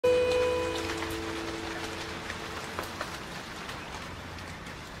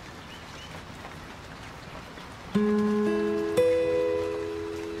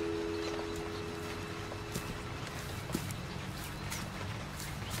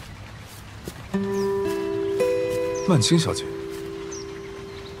曼青小姐，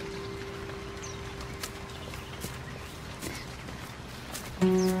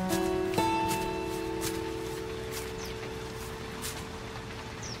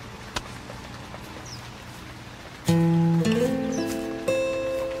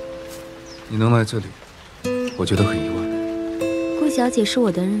你能来这里，我觉得很意外。顾小姐是我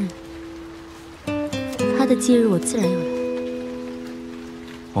的恩人，她的忌日我自然有来。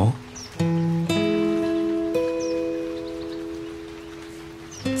哦。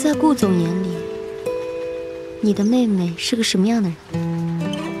 在顾总眼里，你的妹妹是个什么样的人？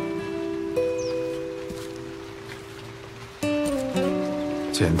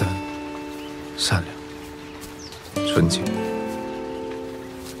简单、善良、纯洁，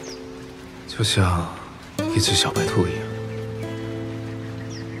就像一只小白兔一样。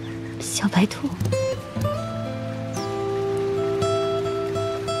小白兔。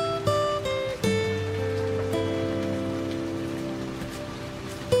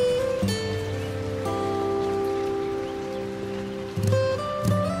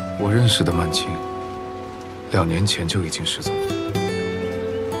 我认识的曼青，2年前就已经失踪了。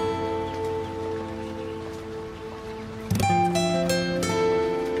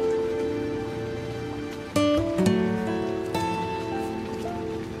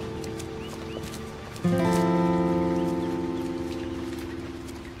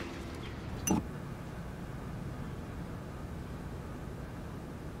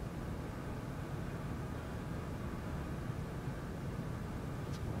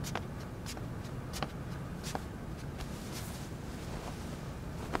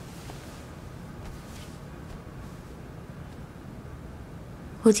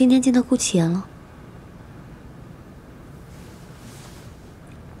我今天见到顾启言了。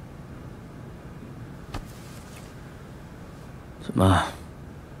怎么，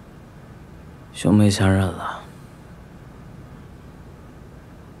兄妹相认了？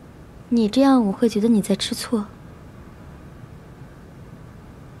你这样我会觉得你在吃醋。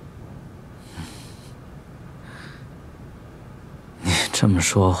你这么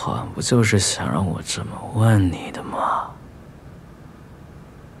说话，不就是想让我这么问你的吗？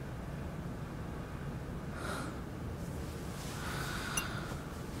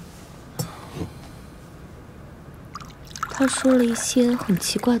 他说了一些很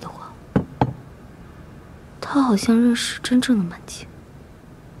奇怪的话，他好像认识真正的曼青。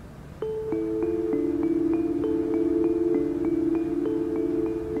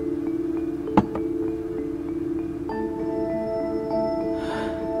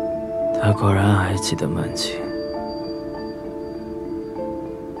他果然还记得曼青，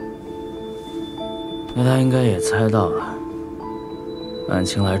那他应该也猜到了曼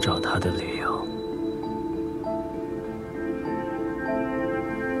青来找他的理由。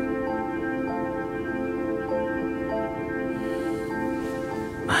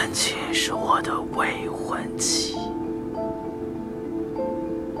 曼青是我的未婚妻，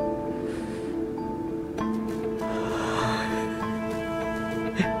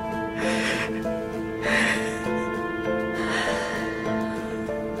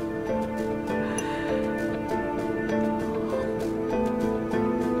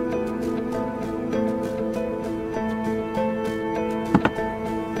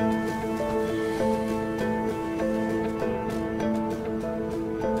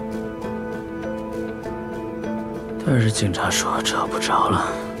但是警察说找不着了，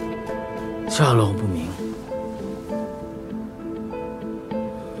下落不明。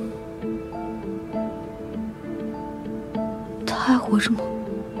他还活着吗？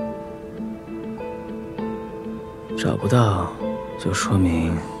找不到，就说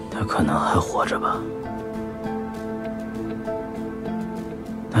明他可能还活着吧。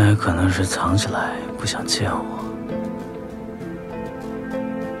那也可能是藏起来，不想见我。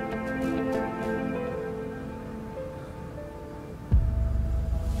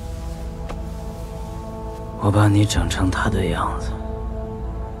 我把你整成他的样子，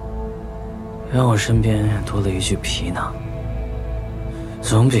让我身边多了一具皮囊，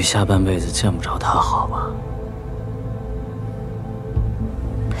总比下半辈子见不着他好吧？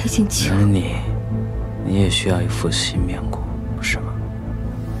裴景清，而你也需要一副新面骨，不是吗？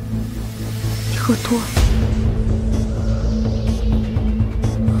你喝多了。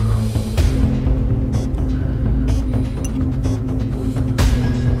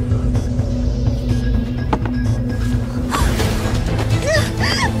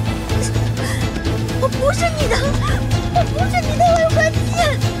 不是你的，我不是你的未婚妻，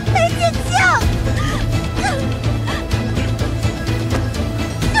裴景清。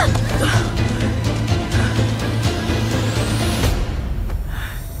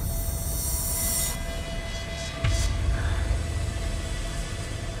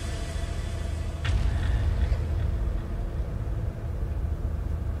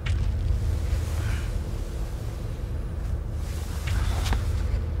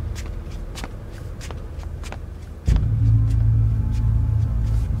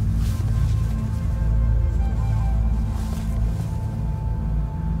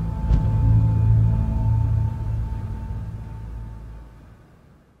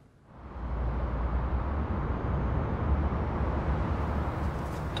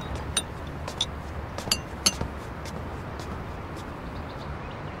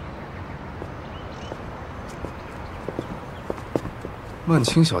曼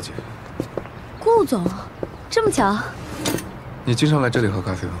青小姐，顾总，这么巧？你经常来这里喝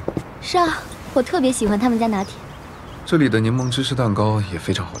咖啡吗？是啊，我特别喜欢他们家拿铁。这里的柠檬芝士蛋糕也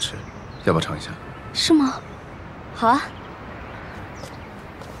非常好吃，要不要尝一下？是吗？好啊。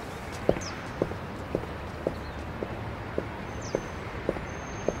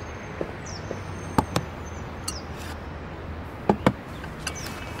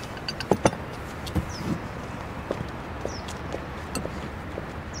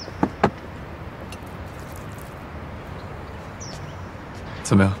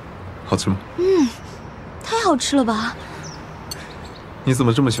怎么样，好吃吗？太好吃了吧！你怎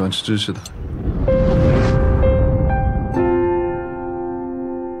么这么喜欢吃芝士的？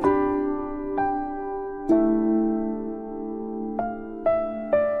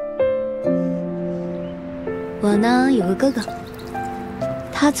我呢有个哥哥，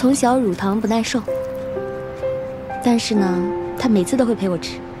他从小乳糖不耐受，但是呢，他每次都会陪我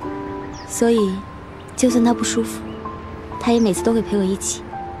吃，所以就算他不舒服，他也每次都会陪我一起。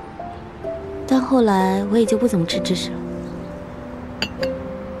但后来我也就不怎么吃芝士了。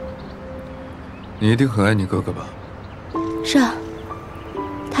你一定很爱你哥哥吧？是啊，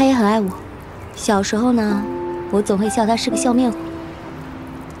他也很爱我。小时候呢，我总会笑他是个笑面虎。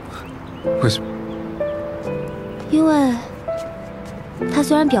为什么？因为他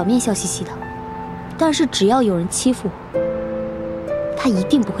虽然表面笑嘻嘻的，但是只要有人欺负我，他一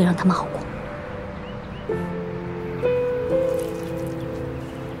定不会让他们好过。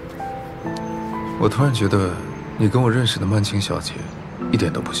我突然觉得你跟我认识的曼青小姐一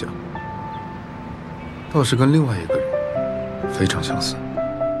点都不像，倒是跟另外一个人非常相似。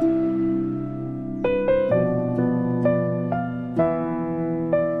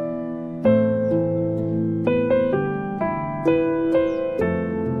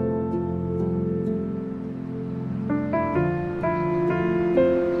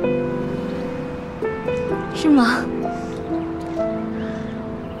是吗？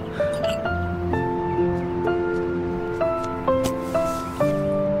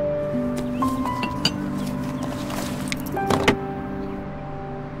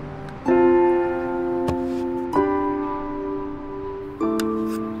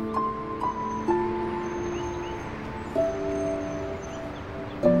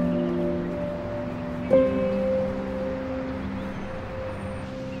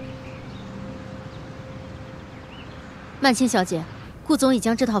曼青小姐，顾总已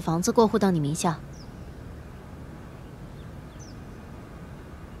将这套房子过户到你名下。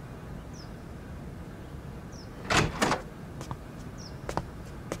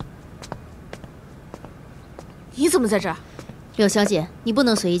你怎么在这儿？柳小姐，你不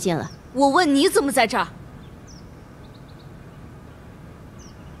能随意进来。我问你怎么在这儿？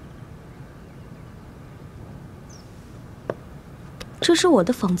这是我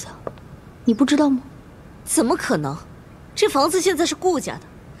的房子，你不知道吗？怎么可能？这房子现在是顾家的，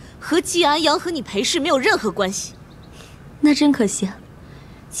和季安阳和你裴氏没有任何关系。那真可惜啊。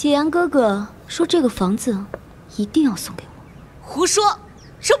启阳哥哥说这个房子一定要送给我。胡说，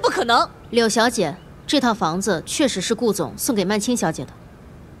这不可能。柳小姐，这套房子确实是顾总送给曼青小姐的。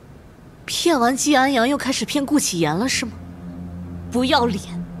骗完季安阳又开始骗顾启言了是吗？不要脸！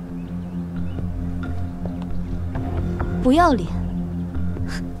不要脸！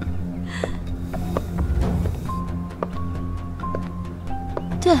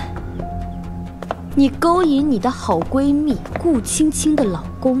对，你勾引你的好闺蜜顾青青的老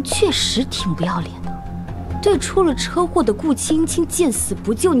公，确实挺不要脸的。对出了车祸的顾青青见死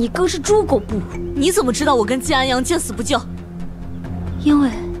不救，你更是猪狗不如。你怎么知道我跟季安阳见死不救？因为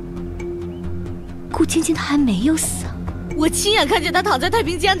顾青青她还没有死啊。我亲眼看见她躺在太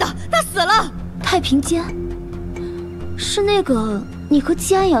平间的，她死了。太平间？是那个你和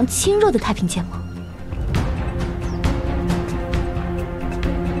季安阳亲热的太平间吗？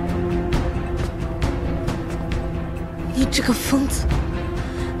你这个疯子！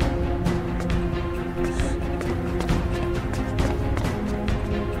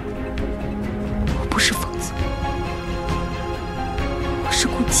我不是疯子，我是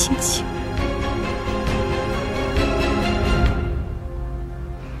顾青青。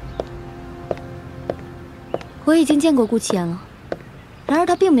我已经见过顾启言了，然而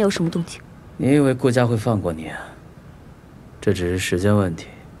他并没有什么动静。你以为顾家会放过你啊？这只是时间问题。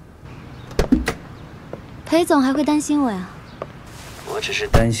裴总还会担心我呀？我只是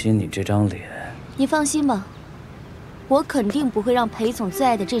担心你这张脸。你放心吧，我肯定不会让裴总最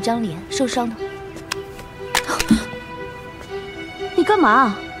爱的这张脸受伤的。你干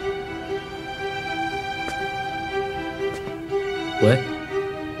嘛？喂。